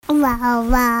Wow,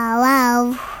 wow,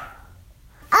 wow.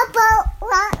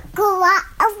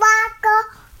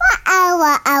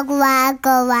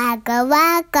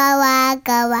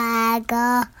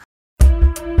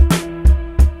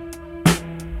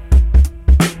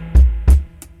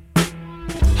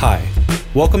 Hi,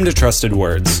 welcome to Trusted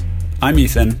Words. I'm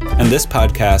Ethan, and this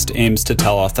podcast aims to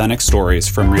tell authentic stories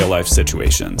from real-life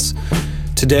situations.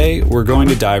 Today, we're going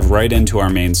to dive right into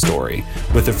our main story,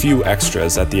 with a few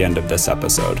extras at the end of this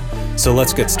episode. So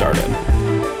let's get started.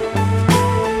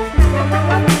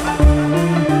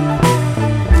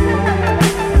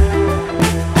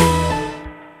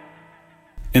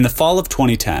 In the fall of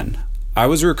 2010, I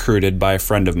was recruited by a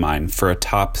friend of mine for a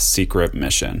top secret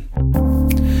mission.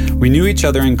 We knew each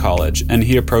other in college, and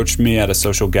he approached me at a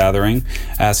social gathering,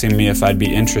 asking me if I'd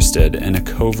be interested in a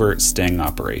covert sting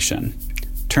operation.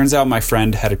 Turns out my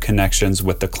friend had connections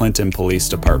with the Clinton Police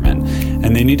Department,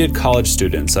 and they needed college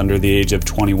students under the age of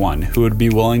 21 who would be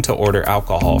willing to order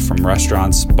alcohol from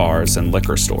restaurants, bars, and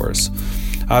liquor stores.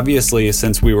 Obviously,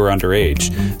 since we were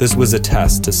underage, this was a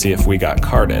test to see if we got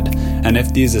carded, and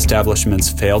if these establishments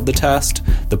failed the test,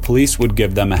 the police would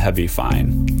give them a heavy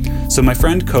fine. So my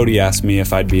friend Cody asked me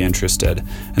if I'd be interested,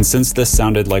 and since this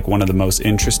sounded like one of the most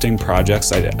interesting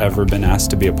projects I'd ever been asked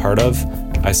to be a part of,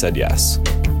 I said yes.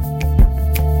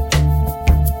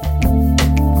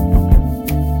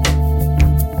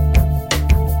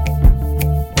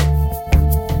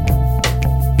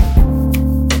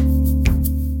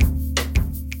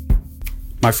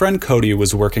 My friend Cody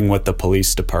was working with the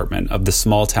police department of the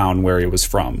small town where he was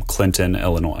from, Clinton,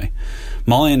 Illinois.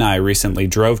 Molly and I recently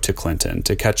drove to Clinton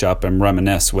to catch up and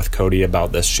reminisce with Cody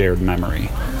about this shared memory.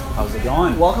 How's it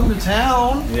going? Welcome to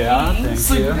town. Yeah, thank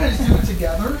so you. So you guys do it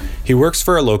together? He works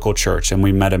for a local church, and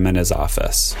we met him in his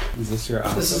office. Is this your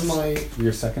office? This is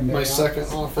your secondary my office? second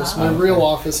office. My real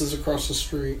office is across the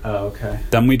street. Oh, okay.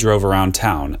 Then we drove around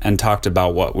town and talked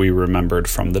about what we remembered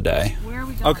from the day. Where are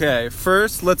we going? Okay,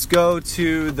 first let's go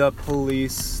to the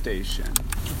police station.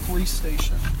 The police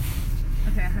station.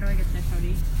 Okay, how do I get there,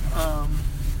 Cody?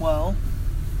 Well,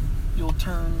 you'll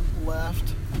turn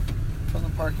left from the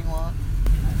parking lot.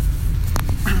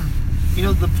 You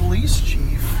know, the police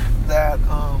chief that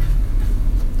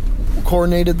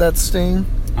coordinated that sting,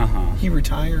 he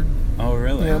retired. Oh,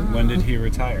 really? Yeah. When did he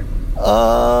retire?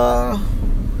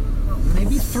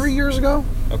 Maybe 3 years ago.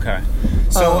 Okay.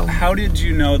 So how did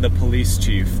you know the police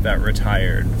chief that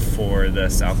retired for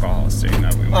this alcohol sting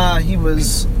that we went? He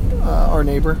was our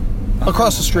neighbor.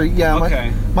 Across the street, yeah.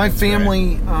 Okay. My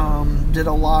family did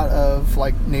a lot of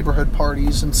like neighborhood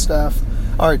parties and stuff.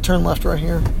 All right, turn left right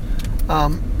here.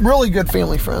 Really good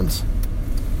family friends.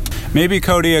 Maybe,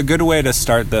 Cody, a good way to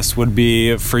start this would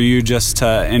be for you just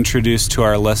to introduce to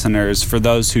our listeners, for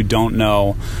those who don't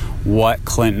know what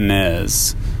Clinton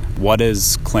is. What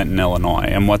is Clinton, Illinois,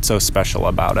 and what's so special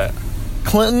about it?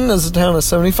 Clinton is a town of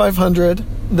 7,500.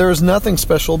 There's nothing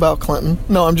special about Clinton.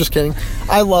 No, I'm just kidding.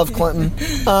 I love Clinton.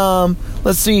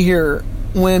 Let's see here.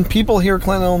 When people hear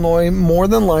Clinton, Illinois, more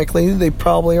than likely, they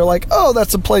probably are like, oh,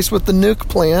 that's a place with the nuke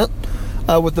plant,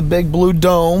 with the big blue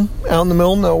dome out in the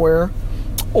middle of nowhere,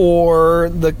 or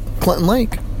the Clinton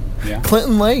Lake. Yeah.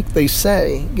 Clinton Lake, they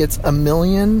say, gets 1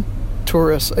 million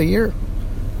tourists a year.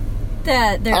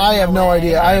 I have no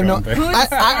idea. I have no. Whose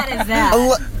stat is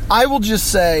that? I will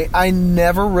just say I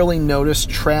never really noticed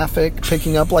traffic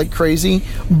picking up like crazy,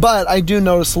 but I do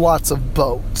notice lots of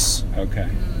boats. Okay.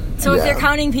 So if they're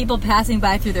counting people passing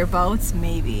by through their boats,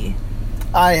 maybe.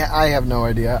 I have no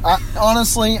idea.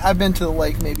 Honestly, I've been to the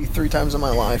lake maybe 3 times in my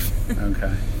life.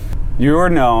 Okay. You were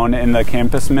known in the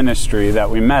campus ministry that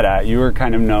we met at, you were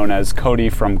kind of known as Cody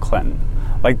from Clinton.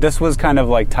 Like, this was kind of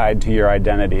like tied to your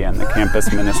identity in the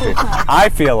campus ministry. I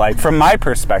feel like, from my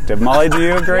perspective. Molly, do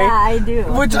you agree? Yeah, I do.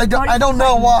 Which I don't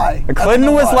know why.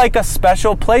 Clinton was like a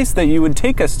special place that you would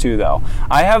take us to, though.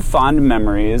 I have fond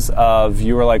memories of,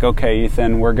 you were like, okay,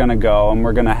 Ethan, we're going to go and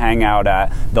we're going to hang out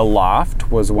at the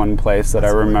Loft was one place that I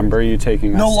remember you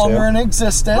taking us to. No longer in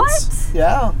existence. What?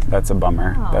 Yeah. That's a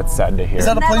bummer. Oh. That's sad to hear. Is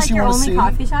that a place you want to see? Is that like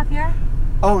your only coffee shop here?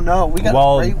 Oh, no. We got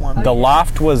a great one. The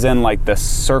Loft was in like the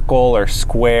circle or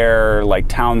square, like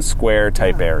town square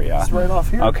type area. It's right off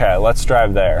here. Okay, let's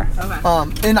drive there.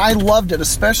 Okay. And I loved it,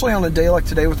 especially on a day like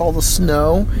today with all the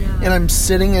snow. Yeah. And I'm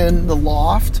sitting in the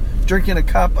Loft drinking a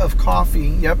cup of coffee.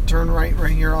 Yep, turn right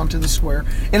here onto the square.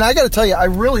 And I got to tell you, I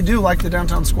really do like the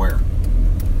downtown square.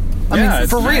 I mean,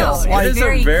 for real. It is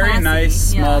a very classy. nice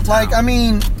small town. Like, I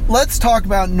mean, let's talk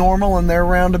about Normal and their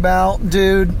roundabout.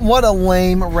 Dude, what a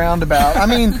lame roundabout. I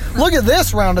mean, look at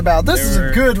this roundabout. This is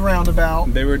a good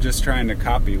roundabout. They were just trying to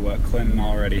copy what Clinton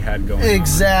already had going on.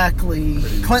 Exactly.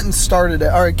 Clinton started it.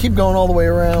 All right, keep going all the way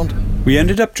around. We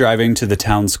ended up driving to the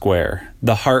town square,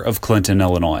 the heart of Clinton,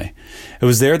 Illinois. It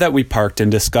was there that we parked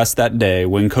and discussed that day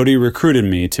when Cody recruited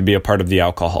me to be a part of the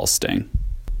alcohol sting.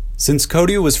 Since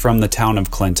Cody was from the town of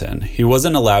Clinton, he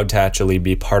wasn't allowed to actually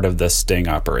be part of this sting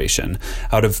operation,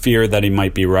 out of fear that he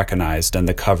might be recognized and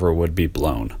the cover would be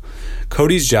blown.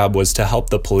 Cody's job was to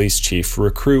help the police chief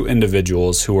recruit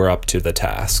individuals who were up to the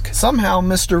task. Somehow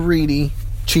Mr. Reedy,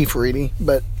 Chief Reedy,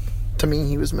 but to me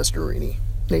he was Mr. Reedy,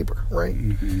 neighbor, right?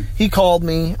 Mm-hmm. He called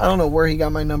me. I don't know where he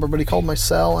got my number, but he called my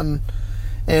cell and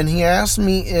he asked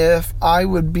me if I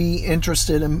would be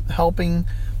interested in helping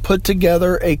put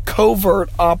together a covert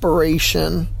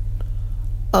operation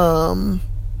of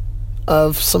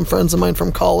some friends of mine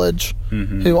from college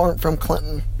who aren't from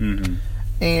Clinton. Mm-hmm.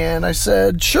 And I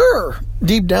said, sure.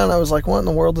 Deep down, I was like, what in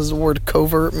the world does the word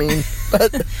covert mean?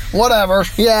 But whatever.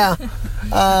 Yeah.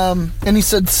 And he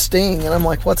said sting. And I'm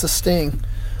like, what's a sting?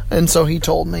 And so he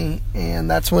told me. And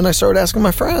that's when I started asking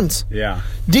my friends. Yeah.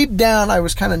 Deep down, I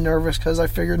was kind of nervous because I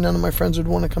figured none of my friends would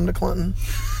want to come to Clinton.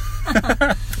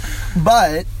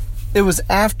 But it was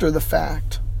after the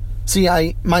fact. See,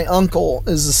 my uncle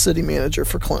is the city manager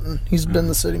for Clinton. He's been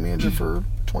the city manager for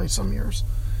 20-some years.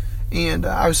 And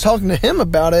I was talking to him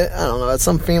about it, I don't know, at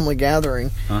some family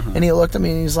gathering. And he looked at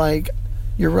me and he's like,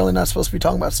 you're really not supposed to be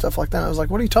talking about stuff like that. And I was like,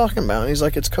 what are you talking about? And he's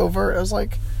like, it's covert. I was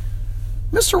like,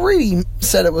 Mr. Reedy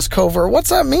said it was covert. What's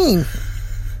that mean?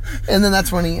 And then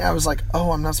that's when I was like,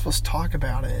 oh, I'm not supposed to talk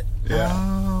about it. Yeah.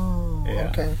 Oh, yeah.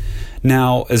 Okay.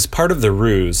 Now, as part of the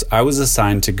ruse, I was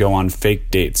assigned to go on fake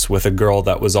dates with a girl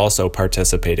that was also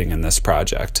participating in this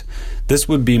project. This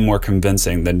would be more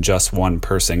convincing than just one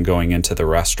person going into the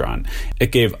restaurant.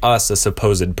 It gave us a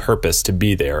supposed purpose to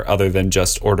be there other than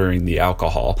just ordering the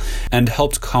alcohol, and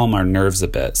helped calm our nerves a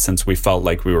bit since we felt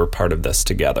like we were part of this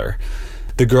together.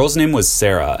 The girl's name was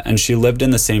Sarah, and she lived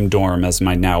in the same dorm as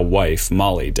my now wife,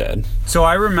 Molly, did. So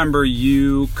I remember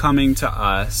you coming to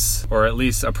us, or at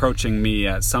least approaching me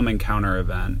at some encounter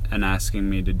event and asking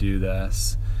me to do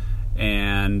this.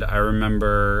 And I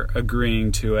remember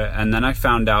agreeing to it, and then I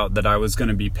found out that I was going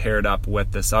to be paired up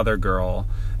with this other girl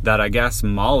that I guess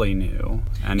Molly knew.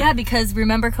 And yeah, because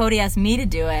remember Cody asked me to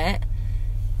do it.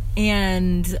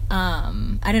 And I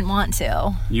didn't want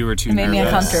to. You were too nervous. It made me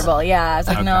uncomfortable. Yeah, I was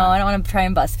like, okay. No, I don't want to try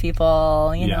and bust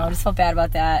people. You know, I just felt bad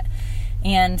about that.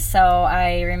 And so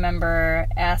I remember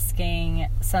asking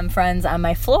some friends on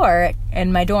my floor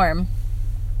in my dorm,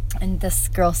 and this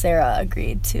girl Sarah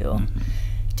agreed to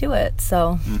do it.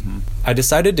 So I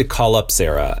decided to call up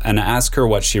Sarah and ask her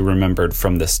what she remembered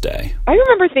from this day. I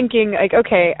remember thinking, like,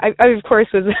 okay, I of course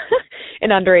was an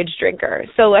underage drinker,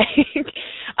 so like.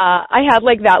 I had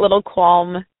like that little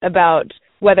qualm about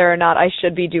whether or not I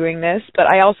should be doing this, but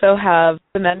I also had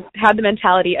the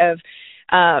mentality of,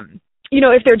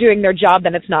 if they're doing their job,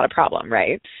 then it's not a problem,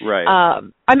 right? Right.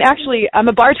 I'm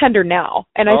a bartender now,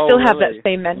 and I still have that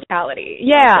same mentality.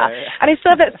 Yeah, okay. And I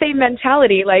still have that same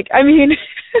mentality. Like, I mean,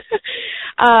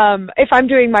 if I'm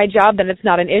doing my job, then it's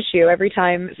not an issue. Every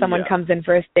time someone comes in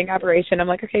for a sting operation, I'm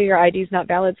like, okay, your ID's not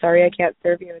valid. Sorry, I can't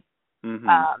serve you.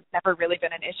 Never really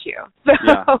been an issue.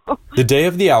 So. The day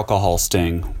of the alcohol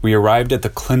sting, we arrived at the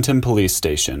Clinton police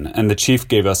station, and the chief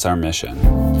gave us our mission.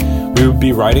 We would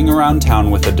be riding around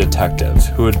town with a detective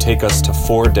who would take us to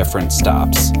 4 different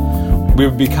stops. We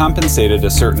would be compensated a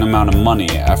certain amount of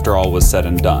money after all was said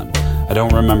and done. I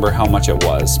don't remember how much it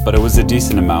was, but it was a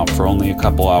decent amount for only a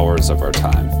couple hours of our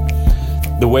time.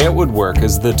 The way it would work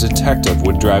is the detective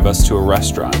would drive us to a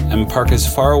restaurant and park as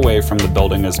far away from the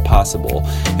building as possible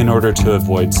in order to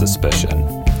avoid suspicion.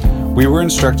 We were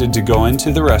instructed to go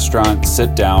into the restaurant,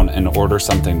 sit down, and order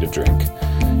something to drink.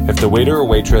 If the waiter or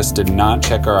waitress did not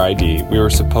check our ID, we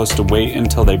were supposed to wait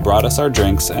until they brought us our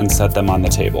drinks and set them on the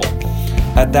table.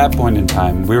 At that point in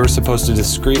time, we were supposed to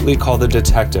discreetly call the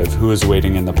detective who was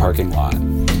waiting in the parking lot.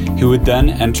 He would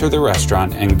then enter the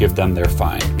restaurant and give them their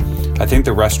fine. I think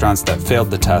the restaurants that failed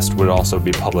the test would also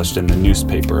be published in the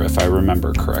newspaper, if I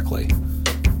remember correctly.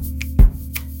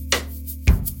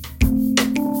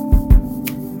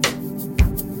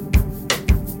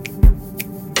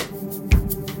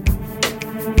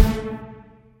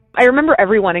 I remember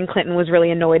everyone in Clinton was really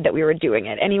annoyed that we were doing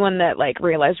it. Anyone that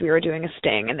realized we were doing a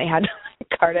sting and they had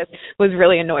to card us was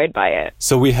really annoyed by it.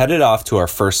 So we headed off to our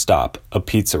first stop, a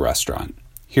pizza restaurant.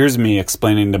 Here's me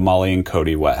explaining to Molly and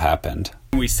Cody what happened.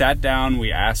 We sat down, we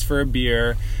asked for a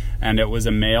beer, and it was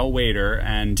a male waiter,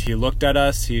 and he looked at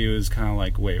us, he was kind of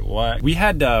like, wait, what? We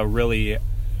had to really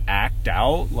act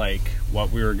out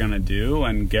what we were going to do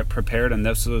and get prepared, and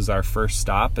this was our first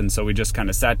stop, and so we just kind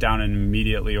of sat down and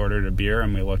immediately ordered a beer,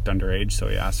 and we looked underage, so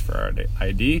he asked for our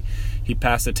ID. he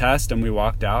passed the test, and we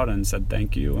walked out and said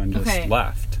thank you and just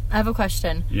left. I have a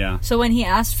question. Yeah. So when he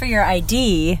asked for your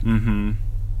ID,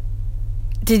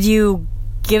 did you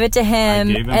give it to him?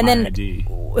 I gave him and my then ID.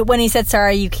 When he said,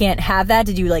 sorry, you can't have that,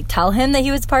 did you, like, tell him that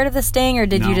he was part of this sting, or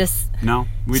did you just... No.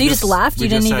 So you just left? You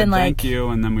didn't even, like... thank you,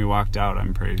 and then we walked out,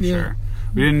 I'm pretty sure.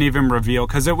 We didn't even reveal,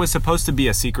 because it was supposed to be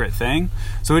a secret thing,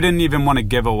 so we didn't even want to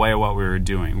give away what we were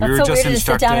doing. That's we were so just weird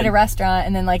instructed. to sit down at a restaurant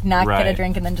and then, like, not get a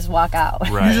drink and then just walk out.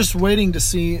 Right. You're just waiting to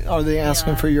see, are they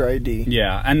asking for your ID?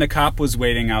 Yeah, and the cop was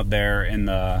waiting out there in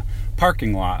the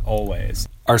parking lot always.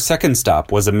 Our second stop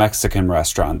was a Mexican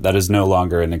restaurant that is no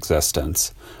longer in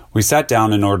existence. We sat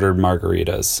down and ordered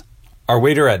margaritas. Our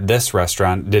waiter at this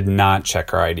restaurant did not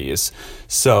check our IDs,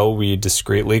 so we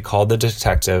discreetly called the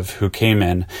detective who came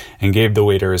in and gave the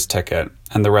waiter his ticket,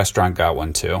 and the restaurant got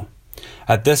one too.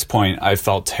 At this point, I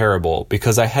felt terrible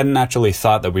because I hadn't actually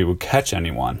thought that we would catch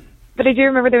anyone. But I do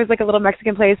remember there was like a little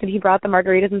Mexican place, and he brought the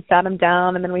margaritas and sat them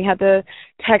down, and then we had to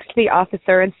text the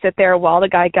officer and sit there while the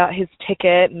guy got his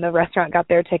ticket and the restaurant got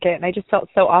their ticket, and I just felt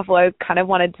so awful. I kind of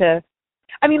wanted to...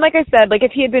 I mean, like I said, like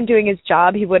if he had been doing his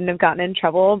job, he wouldn't have gotten in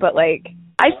trouble, but like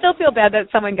I still feel bad that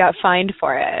someone got fined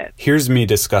for it. Here's me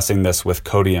discussing this with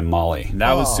Cody and Molly.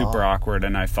 That was super awkward,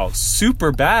 and I felt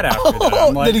super bad after that.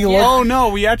 I'm like, oh no,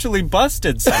 we actually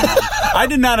busted someone. I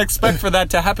did not expect for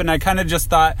that to happen. I kind of just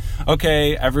thought,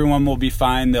 okay, everyone will be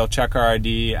fine. They'll check our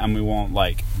ID, and we won't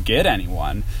like get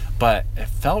anyone. But it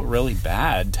felt really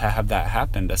bad to have that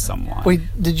happen to someone. Wait,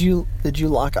 did you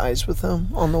lock eyes with them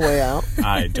on the way out?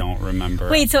 I don't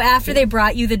remember. Wait, so after they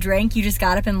brought you the drink, you just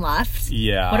got up and left?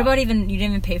 Yeah. What about you didn't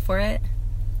even pay for it?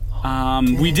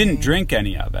 We didn't drink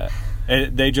any of it.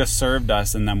 They just served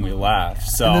us, and then we left.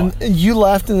 So and then you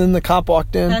left, and then the cop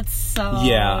walked in. That's so...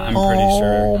 Yeah, I'm pretty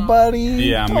sure. Oh, buddy.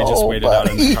 Yeah, and we just waited out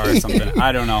in the car or something.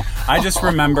 I don't know. I just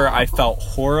remember I felt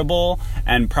horrible,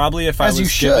 and probably if I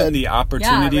was given the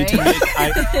opportunity to make...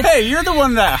 hey, you're the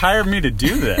one that hired me to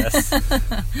do this.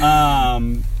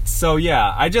 So,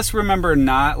 yeah, I just remember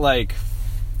not, like...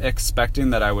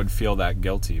 expecting that I would feel that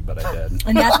guilty, but I did.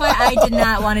 And that's why I did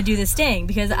not want to do the sting,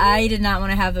 because I did not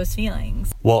want to have those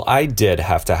feelings. Well, I did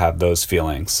have to have those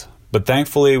feelings, but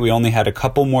thankfully we only had a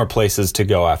couple more places to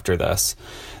go after this.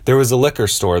 There was a liquor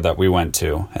store that we went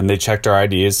to, and they checked our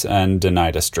IDs and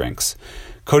denied us drinks.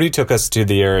 Cody took us to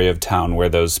the area of town where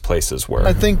those places were.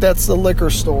 I think that's the liquor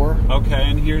store. Okay,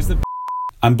 and here's the...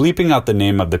 I'm bleeping out the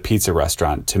name of the pizza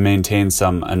restaurant to maintain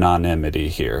some anonymity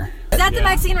here. Is that the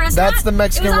Mexican restaurant? That's the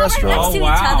Mexican restaurant. It was all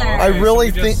right next to each other. I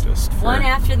really think... one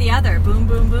after the other. Boom,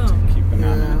 boom, boom. Keep an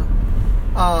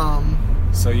eye.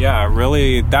 So yeah,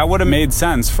 really, that would have made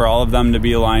sense for all of them to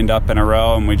be lined up in a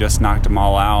row, and we just knocked them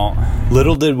all out.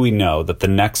 Little did we know that the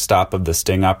next stop of the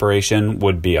sting operation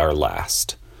would be our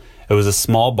last. It was a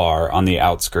small bar on the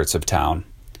outskirts of town.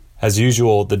 As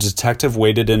usual, the detective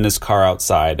waited in his car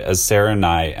outside as Sarah and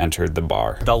I entered the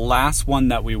bar. The last one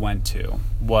that we went to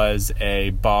was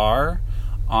a bar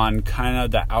on kind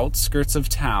of the outskirts of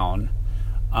town.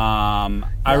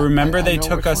 I remember they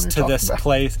took us to this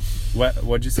place.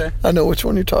 What'd you say? I know which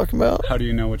one you're talking about. How do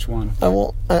you know which one?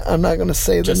 I'm not going to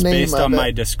say the name of it. Just based on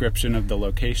my description of the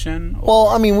location? Well,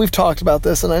 I mean, we've talked about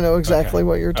this, and I know exactly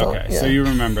what you're talking about. Okay, so you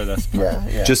remember this part.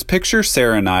 Yeah. Just picture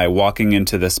Sarah and I walking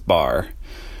into this bar.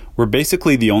 We're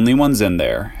basically the only ones in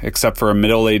there, except for a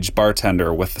middle-aged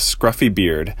bartender with a scruffy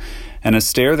beard and a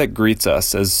stare that greets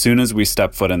us as soon as we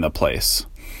step foot in the place.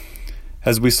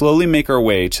 As we slowly make our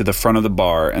way to the front of the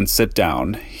bar and sit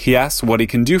down, he asks what he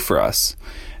can do for us,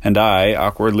 and I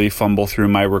awkwardly fumble through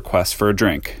my request for a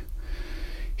drink.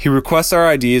 He requests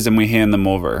our IDs and we hand them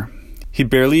over. He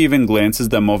barely even glances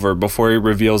them over before he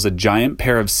reveals a giant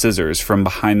pair of scissors from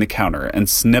behind the counter and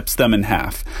snips them in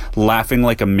half, laughing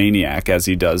like a maniac as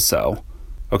he does so.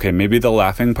 Okay, maybe the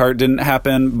laughing part didn't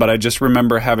happen, but I just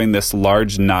remember having this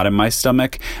large knot in my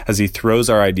stomach as he throws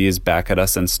our IDs back at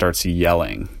us and starts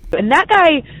yelling. And that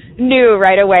guy knew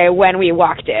right away when we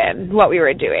walked in what we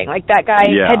were doing. Like, that guy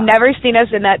had never seen us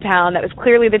in that town. That was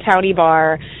clearly the townie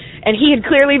bar, and he had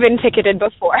clearly been ticketed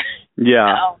before.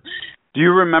 Yeah. Do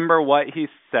you remember what he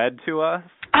said to us?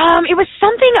 It was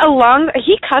something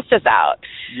he cussed us out.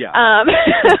 Yeah.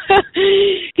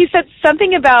 He said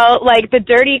something about, like, the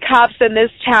dirty cops in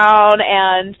this town,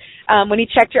 and when he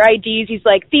checked your IDs, he's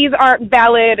like, these aren't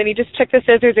valid, and he just took the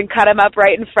scissors and cut them up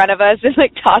right in front of us and,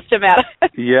 like, tossed them at us.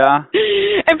 Yeah.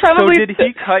 And probably... So did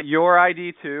he cut your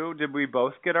ID, too? Did we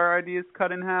both get our IDs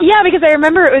cut in half? Yeah, because I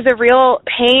remember it was a real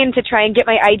pain to try and get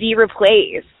my ID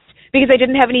replaced, because I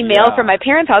didn't have any mail from my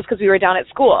parents' house because we were down at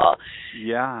school.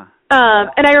 Yeah.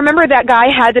 And I remember that guy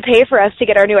had to pay for us to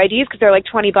get our new IDs because they're like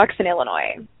 $20 in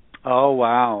Illinois. Oh,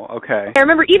 wow. Okay. I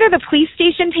remember either the police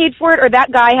station paid for it or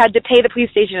that guy had to pay the police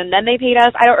station and then they paid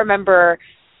us. I don't remember.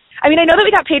 I mean, I know that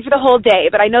we got paid for the whole day,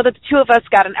 but I know that the two of us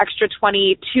got an extra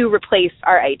 $20 to replace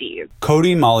our IDs.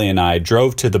 Cody, Molly, and I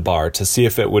drove to the bar to see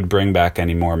if it would bring back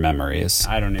any more memories.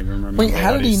 I don't even remember. Wait,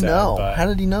 how did he know? How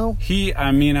did he know?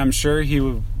 I'm sure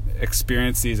he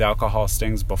experienced these alcohol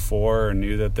stings before or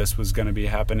knew that this was going to be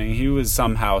happening. He was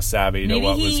somehow savvy to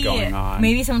what was going on.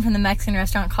 Maybe someone from the Mexican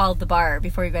restaurant called the bar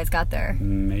before you guys got there.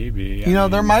 Maybe.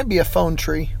 There might be a phone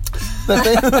tree.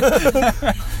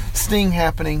 Sting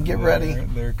happening. Get ready.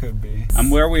 There could be.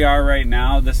 Where we are right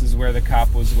now. This is where the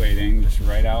cop was waiting, just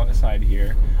right outside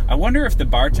here. I wonder if the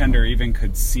bartender even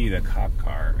could see the cop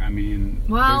car. I mean,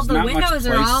 well, the windows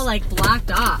are all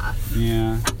blocked off.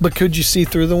 Yeah. But could you see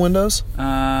through the windows?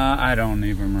 I don't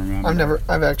even remember.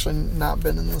 I've actually not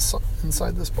been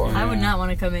inside this bar. I would not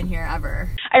want to come in here ever.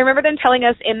 I remember them telling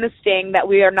us in the sting that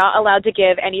we are not allowed to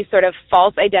give any sort of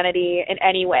false identity in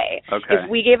any way. Okay. If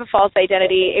we gave a false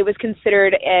identity, it was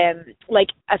considered like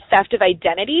a theft of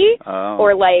identity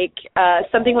or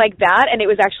something like that, and it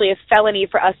was actually a felony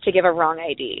for us to give a wrong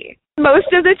ID. Most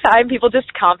of the time, people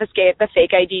just confiscate the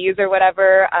fake IDs or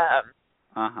whatever.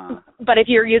 But if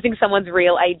you're using someone's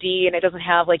real ID and it doesn't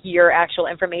have your actual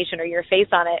information or your face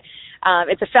on it,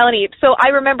 it's a felony. So I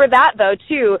remember that though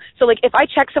too. So if I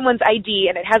check someone's ID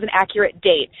and it has an accurate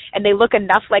date and they look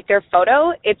enough like their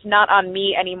photo, it's not on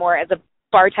me anymore as a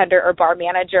bartender or bar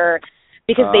manager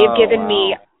because they've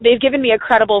given me a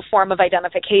credible form of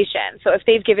identification. So if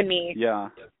they've given me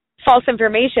false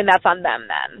information, that's on them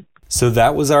then. So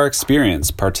that was our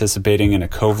experience participating in a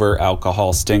covert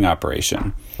alcohol sting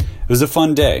operation. It was a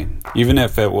fun day, even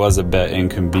if it was a bit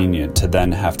inconvenient to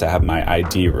then have to have my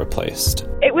ID replaced.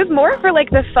 It was more for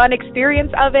the fun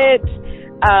experience of it,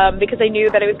 because I knew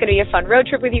that it was going to be a fun road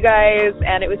trip with you guys,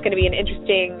 and it was going to be an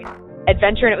interesting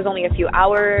adventure, and it was only a few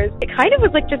hours. It kind of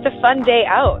was just a fun day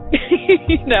out,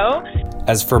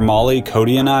 As for Molly,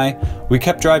 Cody, and I, we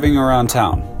kept driving around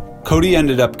town. Cody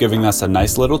ended up giving us a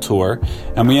nice little tour,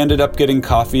 and we ended up getting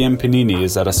coffee and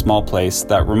paninis at a small place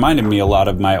that reminded me a lot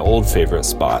of my old favorite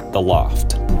spot, The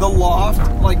Loft. The Loft,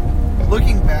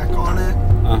 looking back on it,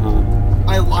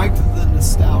 I liked the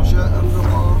nostalgia of The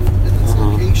Loft and its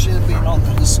location, being on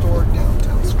the historic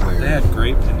downtown square. They had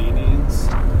great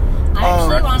paninis. I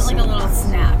actually want a little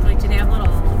snack. Do they have little...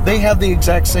 They have the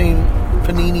exact same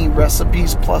panini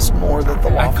recipes plus more that The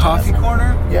Loft At Coffee has.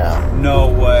 Corner? Yeah. No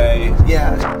way.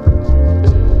 Yeah.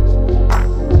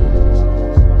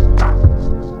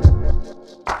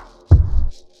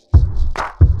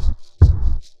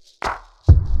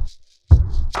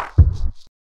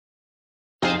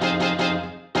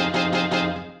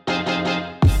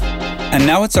 And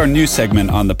now it's our new segment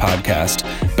on the podcast,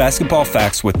 Basketball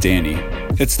Facts with Danny.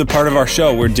 It's the part of our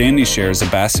show where Danny shares a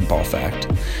basketball fact.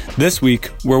 This week,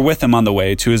 we're with him on the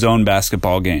way to his own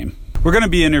basketball game. We're going to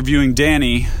be interviewing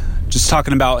Danny, just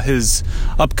talking about his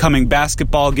upcoming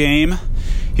basketball game.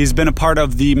 He's been a part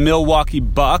of the Milwaukee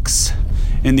Bucks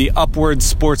in the Upward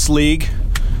Sports League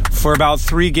for about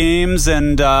 3 games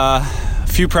and a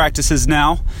few practices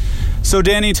now. So,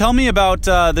 Danny, tell me about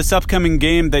this upcoming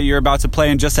game that you're about to play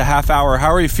in just a half hour.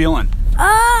 How are you feeling?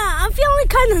 I'm feeling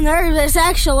kind of nervous,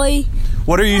 actually.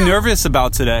 What are you nervous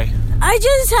about today? I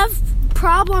just have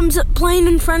problems playing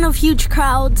in front of huge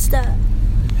crowds.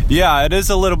 Yeah, it is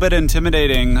a little bit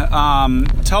intimidating.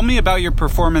 Tell me about your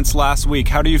performance last week.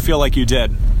 How do you feel like you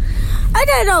did? I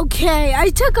did okay. I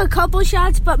took a couple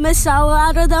shots but missed a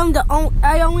lot of them.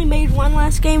 I only made one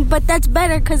last game, but that's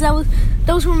better because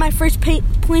those were my first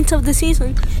points of the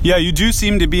season. Yeah, you do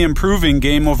seem to be improving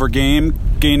game over game,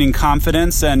 gaining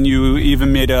confidence, and you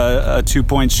even made a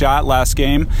 2-point shot last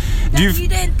game. You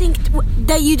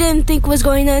didn't think was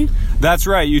going in? That's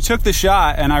right. You took the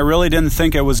shot, and I really didn't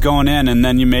think it was going in, and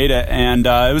then you made it, and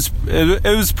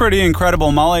it was pretty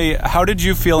incredible. Molly, how did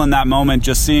you feel in that moment,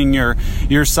 just seeing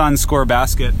your son score a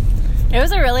basket? It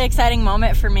was a really exciting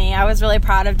moment for me. I was really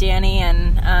proud of Danny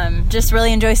and just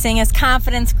really enjoy seeing his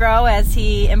confidence grow as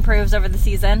he improves over the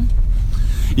season.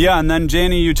 Yeah, and then,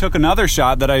 Danny, you took another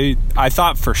shot that I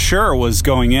thought for sure was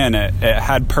going in. It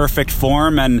had perfect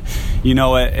form, and,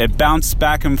 it bounced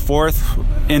back and forth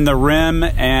in the rim,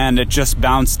 and it just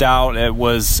bounced out. It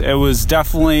was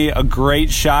definitely a great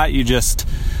shot. You just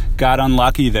got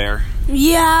unlucky there.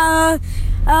 Yeah,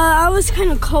 I was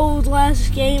kind of cold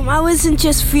last game. I wasn't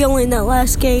just feeling that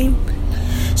last game.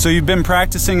 So you've been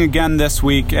practicing again this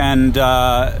week, and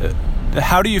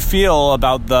how do you feel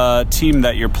about the team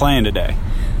that you're playing today?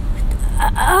 All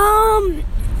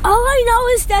I know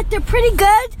is that they're pretty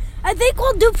good. I think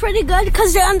we'll do pretty good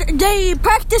because they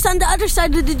practice on the other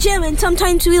side of the gym, and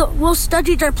sometimes we'll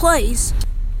study their plays.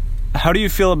 How do you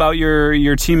feel about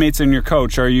your teammates and your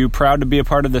coach? Are you proud to be a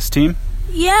part of this team?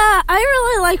 Yeah, I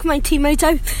really like my teammates.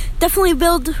 I've definitely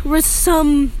built with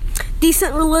some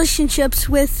decent relationships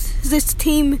with this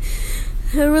team,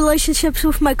 relationships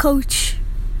with my coach.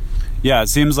 Yeah, it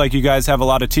seems like you guys have a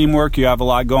lot of teamwork. You have a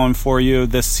lot going for you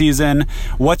this season.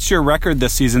 What's your record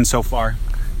this season so far?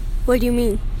 What do you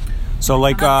mean? So,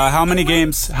 like, how many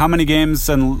games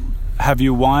and have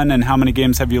you won, and how many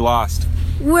games have you lost?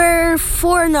 We're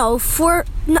 4-0.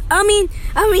 I mean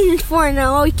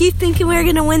 4-0. I keep thinking we're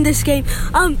gonna win this game.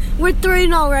 We're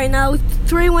 3-0 right now.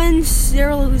 3 wins,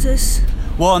 0 loses.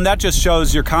 Well, and that just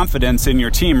shows your confidence in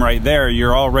your team right there.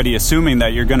 You're already assuming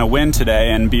that you're going to win today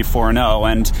and be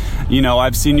 4-0. And, you know,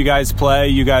 I've seen you guys play.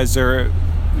 You guys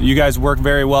work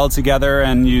very well together,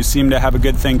 and you seem to have a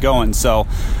good thing going. So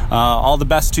all the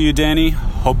best to you, Danny.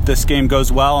 Hope this game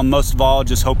goes well, and most of all,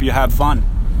 just hope you have fun.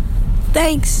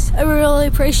 Thanks. I really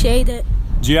appreciate it.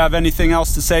 Do you have anything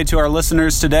else to say to our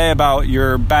listeners today about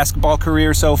your basketball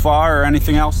career so far, or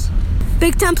anything else?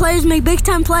 Big-time players make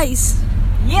big-time plays.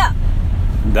 Yeah.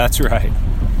 That's right.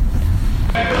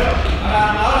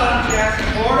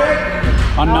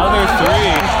 Another 3.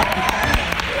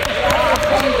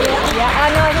 Yeah,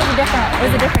 no, it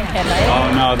was a different kid, right?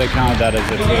 Oh, no, they counted that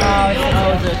as a 2.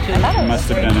 It must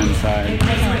have been inside.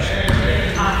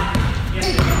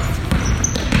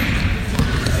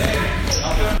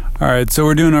 All right, so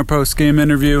we're doing our post-game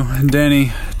interview.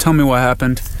 Danny, tell me what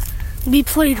happened. We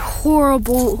played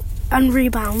horrible on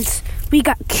rebounds. We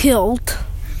got killed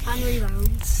on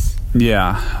rebounds.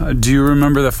 Yeah. Do you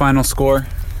remember the final score?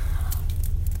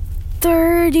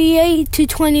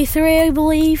 38-23, I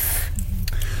believe.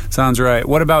 Sounds right.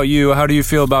 What about you? How do you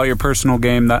feel about your personal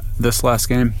game this last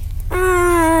game?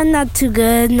 Not too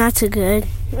good. I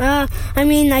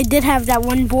mean, I did have that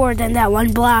one board and that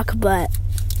one block, but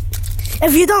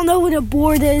if you don't know what a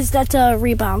board is, that's a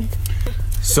rebound.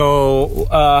 So,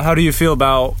 how do you feel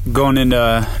about going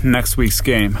into next week's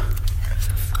game?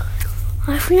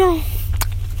 I feel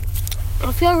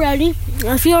ready.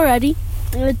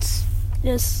 It's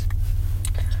just,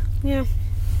 yeah.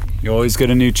 You always get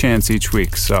a new chance each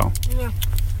week, so.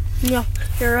 Yeah,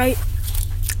 you're right.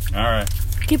 All right.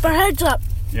 Keep our heads up.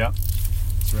 Yep,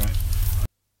 that's right.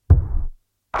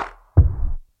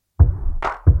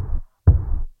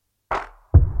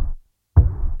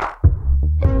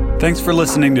 Thanks for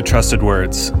listening to Trusted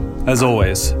Words. As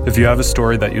always, if you have a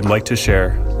story that you'd like to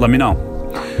share, let me know.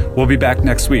 We'll be back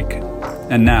next week.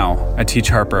 And now, I teach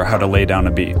Harper how to lay down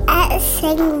a beat.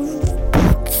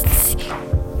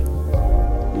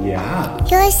 Yeah.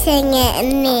 You sing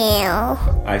it now.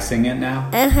 I sing it now?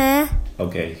 Uh-huh.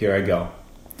 Okay, here I go.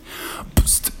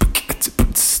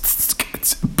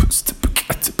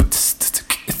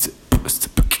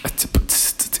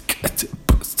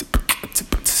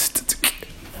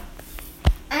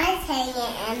 I sing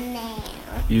it now.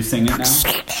 You sing it now?